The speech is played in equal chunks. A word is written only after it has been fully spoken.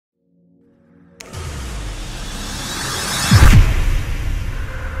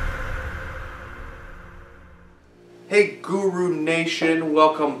Hey Guru Nation,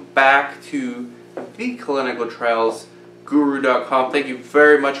 welcome back to theclinicaltrialsguru.com. Thank you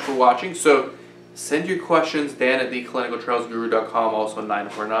very much for watching. So send your questions, Dan at theclinicaltrialsguru.com, also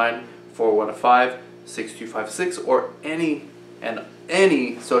 949-415-6256, or any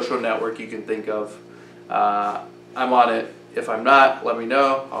social network you can think of. I'm on it. If I'm not, let me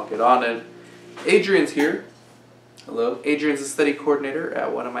know. I'll get on it. Adrian's here. Hello. Adrian's a study coordinator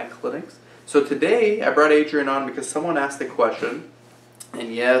at one of my clinics. So today I brought Adrian on because someone asked a question,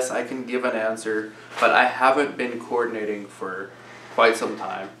 and yes, I can give an answer, but I haven't been coordinating for quite some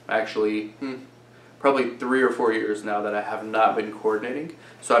time. Actually, probably 3 or 4 years now that I have not been coordinating.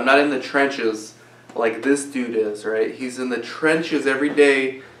 So I'm not in the trenches like this dude is, right? He's in the trenches every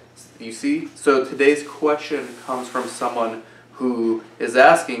day, you see? So today's question comes from someone who is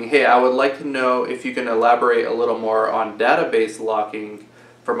asking, hey, I would like to know if you can elaborate a little more on database locking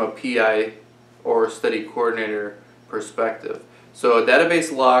from a PI or study coordinator perspective. So a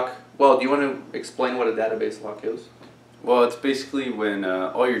database lock, well, do you want to explain what a database lock is? Well, it's basically when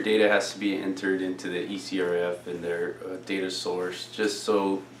all your data has to be entered into the eCRF and their data source, just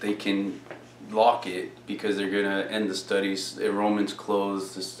so they can lock it, because they're going to end the studies. Enrollment's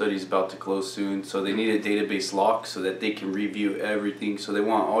closed, the study's about to close soon, so they need a database lock so that they can review everything. So they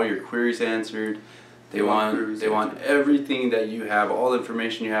want all your queries answered. They want everything that you have, all the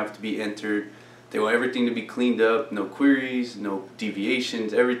information you have to be entered. They want everything to be cleaned up, no queries, no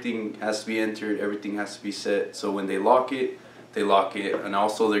deviations, everything has to be entered, everything has to be set. So when they lock it, they lock it. And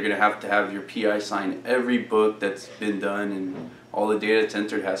also they're going to have your PI sign every book that's been done, and all the data that's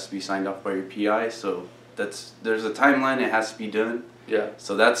entered has to be signed off by your PI. So there's a timeline, it has to be done. Yeah.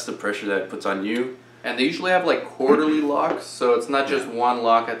 So that's the pressure that it puts on you. And they usually have like quarterly locks, so it's not just one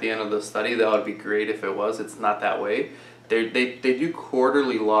lock at the end of the study. That would be great if it was. It's not that way. They do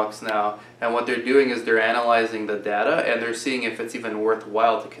quarterly locks now, and what they're doing is they're analyzing the data and they're seeing if it's even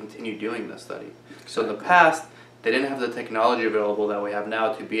worthwhile to continue doing the study. So in the past, they didn't have the technology available that we have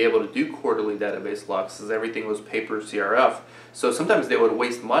now to be able to do quarterly database locks, as everything was paper CRF. So sometimes they would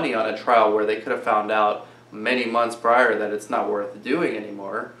waste money on a trial where they could have found out many months prior that it's not worth doing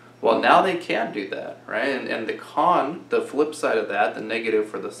anymore. Well, now they can do that, right? And the flip side of that, the negative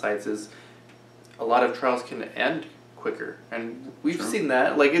for the sites, is a lot of trials can end quicker. And we've seen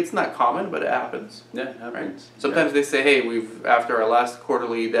that. Like, it's not common, but it happens. Yeah, it happens. Right? Sometimes they say, hey, after our last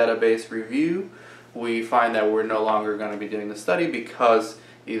quarterly database review, we find that we're no longer going to be doing the study because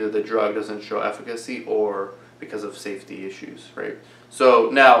either the drug doesn't show efficacy or because of safety issues, right?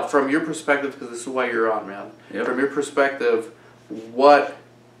 So now, from your perspective, because this is why you're on, man, from your perspective,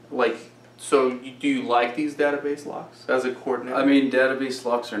 do you like these database locks as a coordinator? I mean, database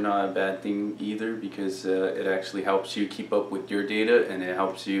locks are not a bad thing either, because it actually helps you keep up with your data, and it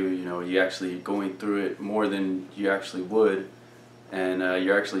helps you, you actually going through it more than you actually would, and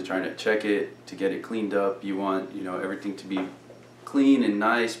you're actually trying to check it to get it cleaned up. You want, everything to be clean and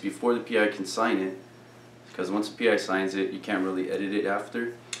nice before the PI can sign it, because once the PI signs it, you can't really edit it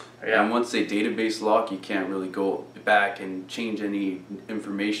after. Yeah. And once they database lock, you can't really go back and change any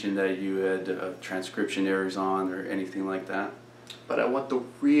information that you had transcription errors on or anything like that. But I want the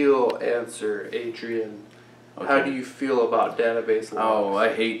real answer, Adrian. Okay. How do you feel about database locks? Oh, I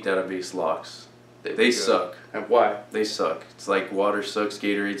hate database locks. They suck. And why? They suck. It's like water sucks,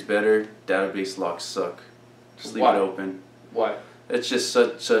 Gatorade's better. Database locks suck. Just leave it open. Why? It's just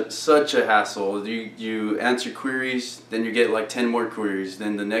such a hassle. You answer queries, then you get like 10 more queries.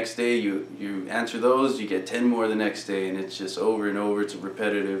 Then the next day you answer those, you get 10 more the next day, and it's just over and over. It's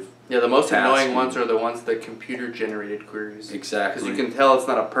repetitive. Yeah, the most annoying ones are the ones that computer-generated queries. Exactly. Because you can tell it's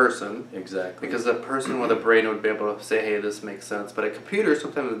not a person. Exactly. Because a person with a brain would be able to say, hey, this makes sense. But a computer,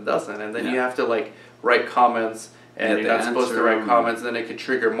 sometimes it doesn't. And then you have to write comments, and you're not supposed to write comments, and then it could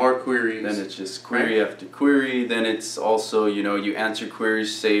trigger more queries. Then it's just query after query. Then it's also, you answer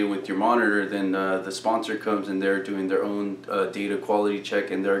queries, say, with your monitor, then the sponsor comes and they're doing their own data quality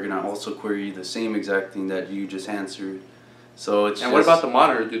check, and they're going to also query the same exact thing that you just answered. So it's what about the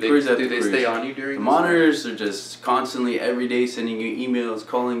monitor? Do they stay on you during the monitors? Are just constantly, every day, sending you emails,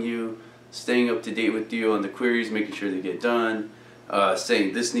 calling you, staying up to date with you on the queries, making sure they get done.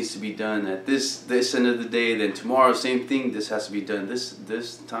 Saying this needs to be done at this end of the day, then tomorrow same thing, this has to be done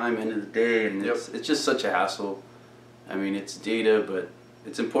this time, end of the day, and it's just such a hassle. I mean, it's data, but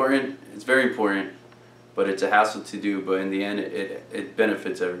it's important, it's very important, but it's a hassle to do, but in the end it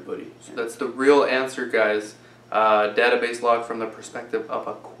benefits everybody. So that's the real answer, guys. Database lock from the perspective of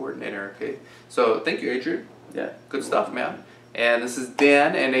a coordinator, okay? So thank you, Adrian. Yeah. Good stuff, man. And this is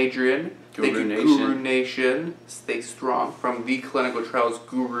Dan and Adrian. Guru Nation. Guru Nation. Stay strong from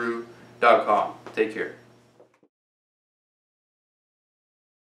theclinicaltrialsguru.com. Take care.